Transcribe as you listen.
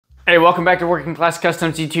Hey, welcome back to Working Class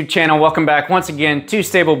Customs YouTube channel. Welcome back once again to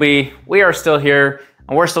Stable B. We are still here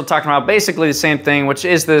and we're still talking about basically the same thing, which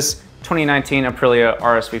is this 2019 Aprilia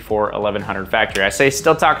RSV4 1100 factory. I say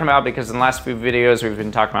still talking about because in the last few videos we've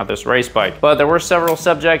been talking about this race bike, but there were several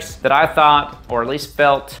subjects that I thought, or at least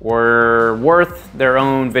felt, were worth their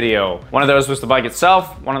own video. One of those was the bike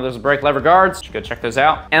itself, one of those brake lever guards. You should go check those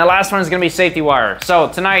out. And the last one is gonna be safety wire. So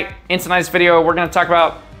tonight, in tonight's video, we're gonna talk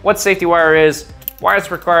about what safety wire is, why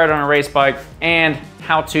it's required on a race bike, and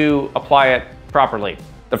how to apply it properly.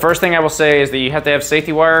 The first thing I will say is that you have to have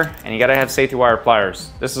safety wire and you gotta have safety wire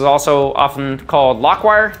pliers. This is also often called lock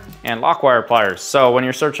wire and lock wire pliers. So when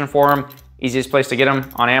you're searching for them, easiest place to get them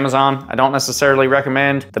on Amazon. I don't necessarily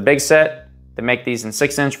recommend the big set. They make these in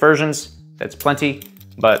 6-inch versions. That's plenty,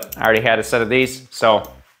 but I already had a set of these, so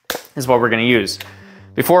this is what we're gonna use.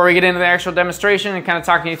 Before we get into the actual demonstration and kind of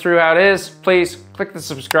talking you through how it is, please click the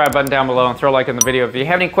subscribe button down below and throw a like in the video. If you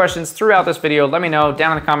have any questions throughout this video, let me know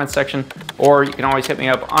down in the comments section, or you can always hit me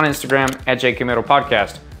up on Instagram at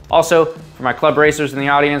JKMotoPodcast. Also, for my club racers in the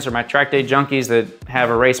audience or my track day junkies that have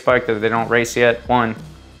a race bike that they don't race yet, one,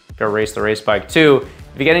 go race the race bike. Two,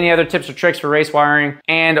 if you get any other tips or tricks for race wiring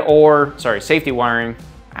safety wiring,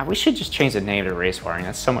 we should just change the name to race wiring.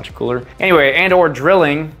 That's so much cooler. Anyway, and or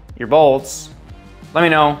drilling your bolts, let me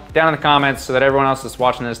know down in the comments so that everyone else that's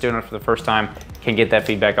watching this, doing it for the first time, can get that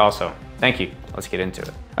feedback also. Thank you. Let's get into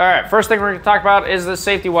it. All right, first thing we're gonna talk about is the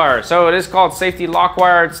safety wire. So it is called safety lock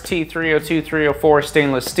wire. It's T302, 304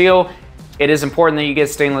 stainless steel. It is important that you get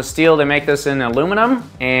stainless steel. They make this in aluminum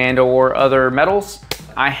and or other metals.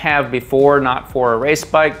 I have before, not for a race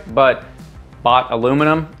bike, but bought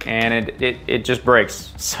aluminum and it just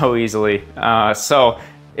breaks so easily. So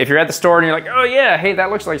if you're at the store and you're like, oh yeah, hey, that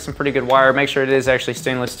looks like some pretty good wire, make sure it is actually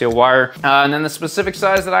stainless steel wire. And then the specific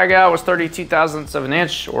size that I got was 32 thousandths of an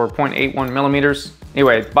inch or 0.81 millimeters.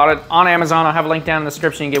 Anyway, bought it on Amazon. I'll have a link down in the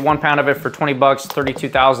description. You get 1 pound of it for 20 bucks. 32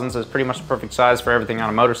 thousandths is pretty much the perfect size for everything on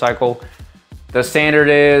a motorcycle. The standard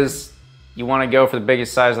is you want to go for the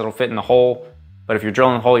biggest size that'll fit in the hole. But if you're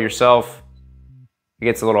drilling the hole yourself, it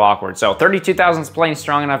gets a little awkward. So 32 thousandths is plenty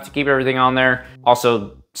strong enough to keep everything on there.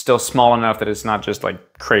 Also, still small enough that it's not just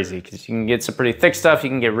like crazy, because you can get some pretty thick stuff, you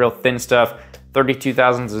can get real thin stuff. 32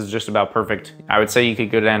 thousandths is just about perfect. I would say you could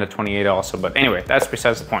go down to 28 also, but anyway, that's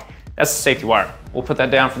besides the point. That's the safety wire. We'll put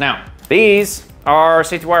that down for now. These are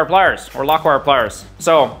safety wire pliers or lock wire pliers.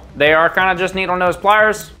 So they are kind of just needle nose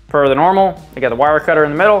pliers per the normal. They got the wire cutter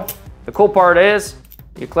in the middle. The cool part is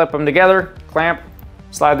you clip them together, clamp,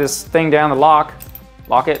 slide this thing down the lock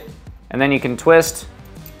it, and then you can twist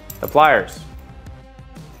the pliers.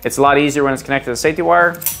 It's a lot easier when it's connected to the safety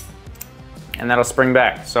wire, and that'll spring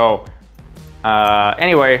back. So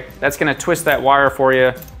anyway, that's gonna twist that wire for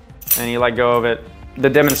you, and you let go of it. The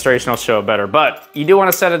demonstration will show it better, but you do want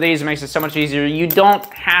a set of these. It makes it so much easier. You don't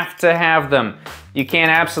have to have them. You can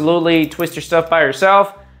absolutely twist your stuff by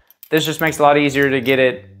yourself. This just makes it a lot easier to get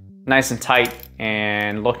it nice and tight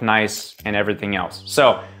and look nice and everything else.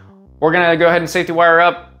 So we're gonna go ahead and safety wire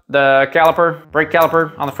up the caliper, brake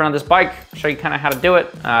caliper on the front of this bike, show you kind of how to do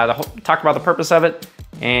it, talk about the purpose of it,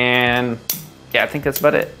 and yeah, I think that's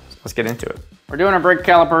about it. So let's get into it. We're doing our brake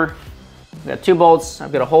caliper. We've got 2 bolts.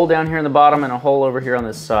 I've got a hole down here in the bottom and a hole over here on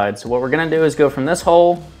this side. So what we're gonna do is go from this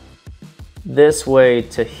hole this way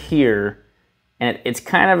to here, and it's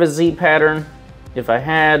kind of a Z pattern. If I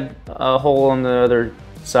had a hole on the other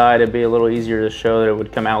side, it'd be a little easier to show that it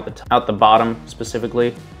would come out the bottom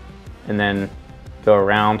specifically, and then go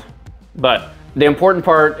around. But the important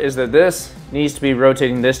part is that this needs to be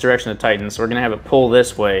rotating this direction to tighten. So we're gonna have it pull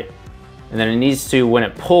this way. And then it needs to, when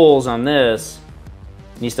it pulls on this,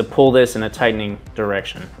 it needs to pull this in a tightening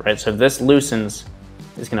direction, right? So if this loosens,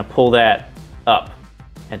 it's gonna pull that up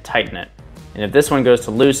and tighten it. And if this one goes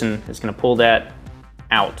to loosen, it's gonna pull that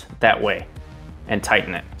out that way and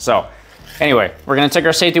tighten it. So anyway, we're gonna take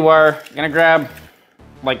our safety wire, gonna grab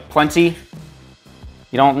like plenty.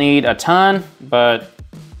 You don't need a ton, but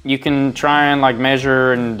you can try and like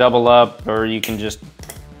measure and double up, or you can just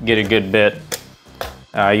get a good bit.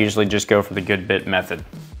 I usually just go for the good bit method.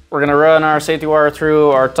 We're gonna run our safety wire through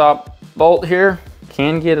our top bolt here.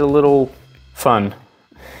 Can get a little fun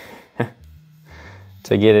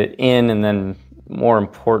to get it in, and then more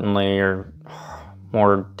importantly, or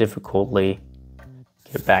more difficultly,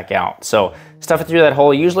 get it back out. So stuff it through that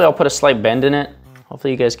hole. Usually I'll put a slight bend in it.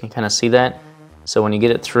 Hopefully you guys can kind of see that. So when you get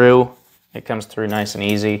it through, it comes through nice and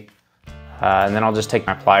easy. And then I'll just take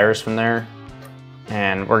my pliers from there,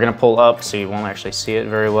 and we're gonna pull up so you won't actually see it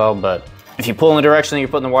very well, but if you pull in the direction that you're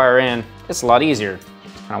putting the wire in, it's a lot easier.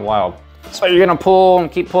 It's kind of wild. So you're gonna pull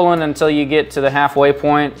and keep pulling until you get to the halfway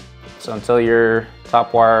point. So until you're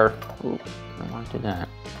top wire, ooh, I don't want to do that,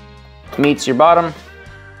 meets your bottom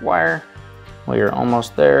wire. Well, you're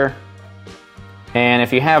almost there. And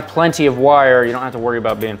if you have plenty of wire, you don't have to worry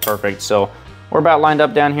about being perfect. So we're about lined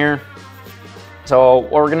up down here. So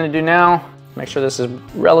what we're gonna do now, make sure this is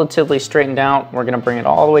relatively straightened out. We're gonna bring it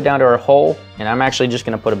all the way down to our hole, and I'm actually just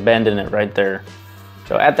gonna put a bend in it right there.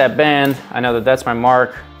 So at that bend, I know that that's my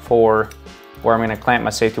mark for where I'm gonna clamp my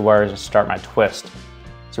safety wires and start my twist.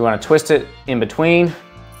 So you wanna twist it in between.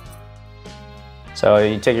 So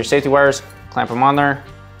you take your safety wires, clamp them on there,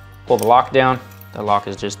 pull the lock down. The lock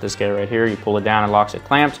is just this guy right here. You pull it down and locks it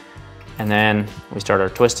clamped, and then we start our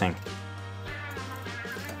twisting.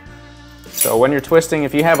 So when you're twisting,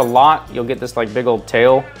 if you have a lot, you'll get this like big old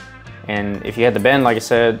tail. And if you had the bend, like I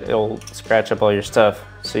said, it'll scratch up all your stuff.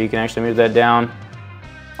 So you can actually move that down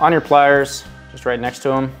on your pliers, just right next to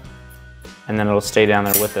them, and then it'll stay down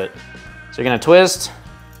there with it. So you're gonna twist,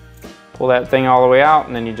 pull that thing all the way out,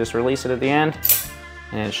 and then you just release it at the end,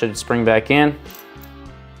 and it should spring back in.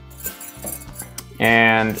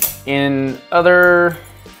 And in other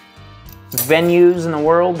venues in the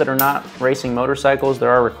world that are not racing motorcycles,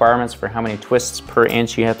 there are requirements for how many twists per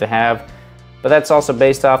inch you have to have, but that's also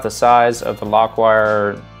based off the size of the lock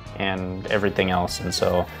wire and everything else. And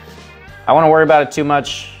so I won't worry about it too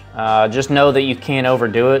much. Just know that you can't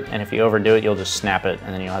overdo it, and if you overdo it, you'll just snap it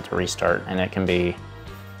and then you'll have to restart, and it can be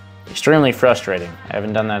extremely frustrating. I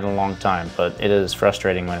haven't done that in a long time, but it is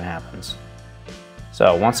frustrating when it happens.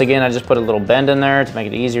 So once again, I just put a little bend in there to make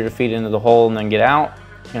it easier to feed into the hole and then get out.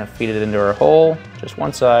 I'm gonna feed it into our hole, just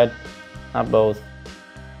one side, not both.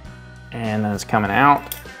 And then it's coming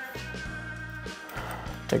out.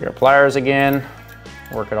 Take our pliers again,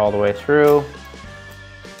 work it all the way through.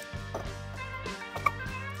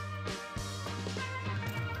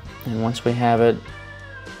 And once we have it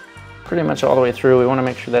pretty much all the way through, we wanna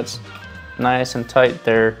make sure that's nice and tight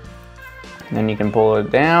there. And then you can pull it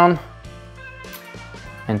down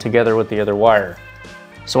and together with the other wire.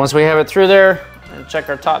 So once we have it through there, we're gonna check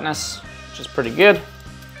our tautness, which is pretty good.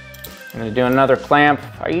 I'm gonna do another clamp.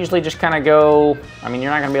 I usually just kind of go, I mean,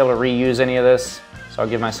 you're not gonna be able to reuse any of this, so I'll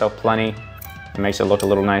give myself plenty. It makes it look a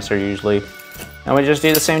little nicer usually. And we just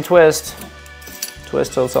do the same twist.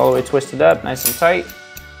 Twist till it's all the way twisted up, nice and tight.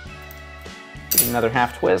 Do another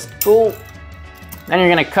half twist, cool. Then you're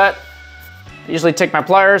gonna cut. I usually take my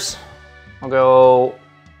pliers. I'll go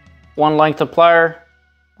one length of plier,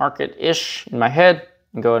 mark it-ish in my head,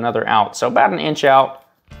 and go another out. So about an inch out,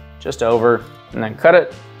 just over, and then cut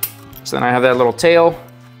it. So then I have that little tail.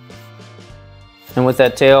 And with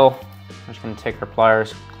that tail, I'm just gonna take our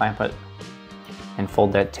pliers, clamp it, and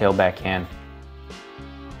fold that tail back in.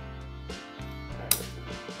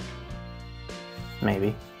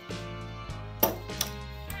 Maybe.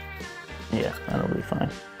 Yeah, that'll be fine.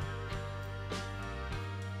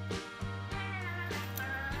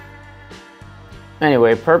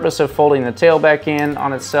 Anyway, purpose of folding the tail back in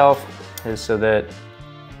on itself is so that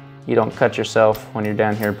you don't cut yourself when you're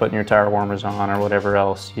down here putting your tire warmers on or whatever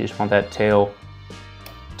else. You just want that tail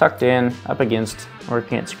tucked in, up against, where it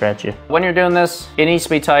can't scratch you. When you're doing this, it needs to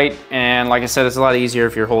be tight, and like I said, it's a lot easier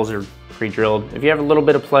if your holes are pre-drilled. If you have a little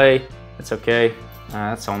bit of play, it's okay.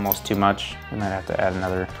 That's almost too much. You might have to add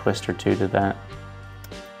another twist or two to that.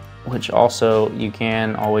 Which also, you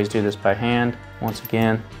can always do this by hand, once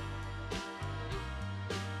again.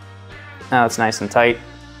 Now it's nice and tight.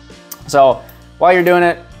 So while you're doing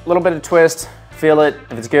it, a little bit of twist, feel it.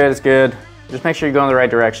 If it's good, it's good. Just make sure you're going the right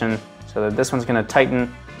direction so that this one's gonna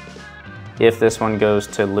tighten if this one goes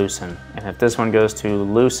to loosen. And if this one goes to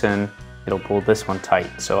loosen, it'll pull this one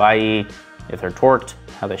tight. So i.e., if they're torqued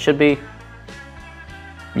how they should be,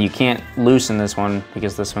 you can't loosen this one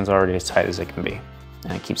because this one's already as tight as it can be,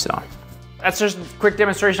 and it keeps it on. That's just a quick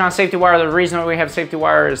demonstration on safety wire. The reason why we have safety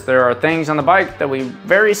wire is there are things on the bike that we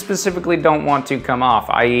very specifically don't want to come off,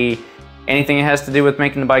 i.e. anything that has to do with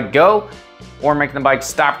making the bike go or making the bike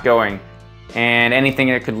stop going, and anything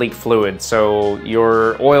that could leak fluid. So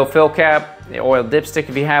your oil fill cap, the oil dipstick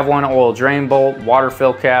if you have one, oil drain bolt, water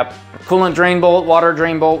fill cap, coolant drain bolt, water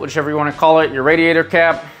drain bolt, whichever you want to call it, your radiator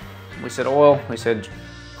cap, we said oil, we said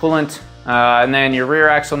coolant, and then your rear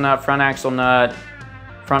axle nut, front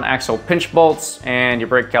axle pinch bolts, and your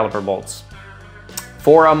brake caliper bolts.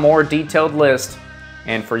 For a more detailed list,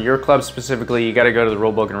 and for your club specifically, you gotta go to the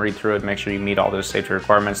rule book and read through it, make sure you meet all those safety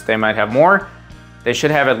requirements. They might have more, they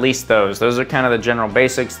should have at least those. Those are kind of the general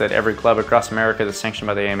basics that every club across America that's sanctioned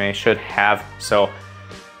by the AMA should have. So,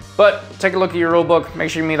 but take a look at your rule book, make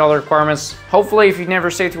sure you meet all the requirements. Hopefully, if you've never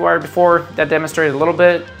safety wired before, that demonstrated a little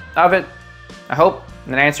bit of it, I hope,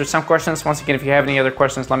 and that answered some questions. Once again, if you have any other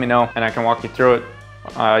questions, let me know, and I can walk you through it.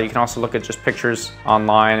 You can also look at just pictures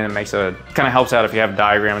online, and it kind of helps out if you have a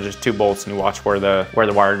diagram of just 2 bolts and you watch where the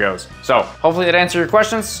wire goes. So hopefully that answered your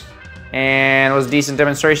questions, and it was a decent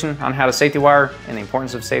demonstration on how to safety wire and the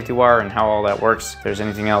importance of safety wire and how all that works. If there's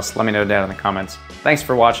anything else, let me know down in the comments. Thanks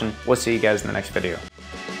for watching. We'll see you guys in the next video.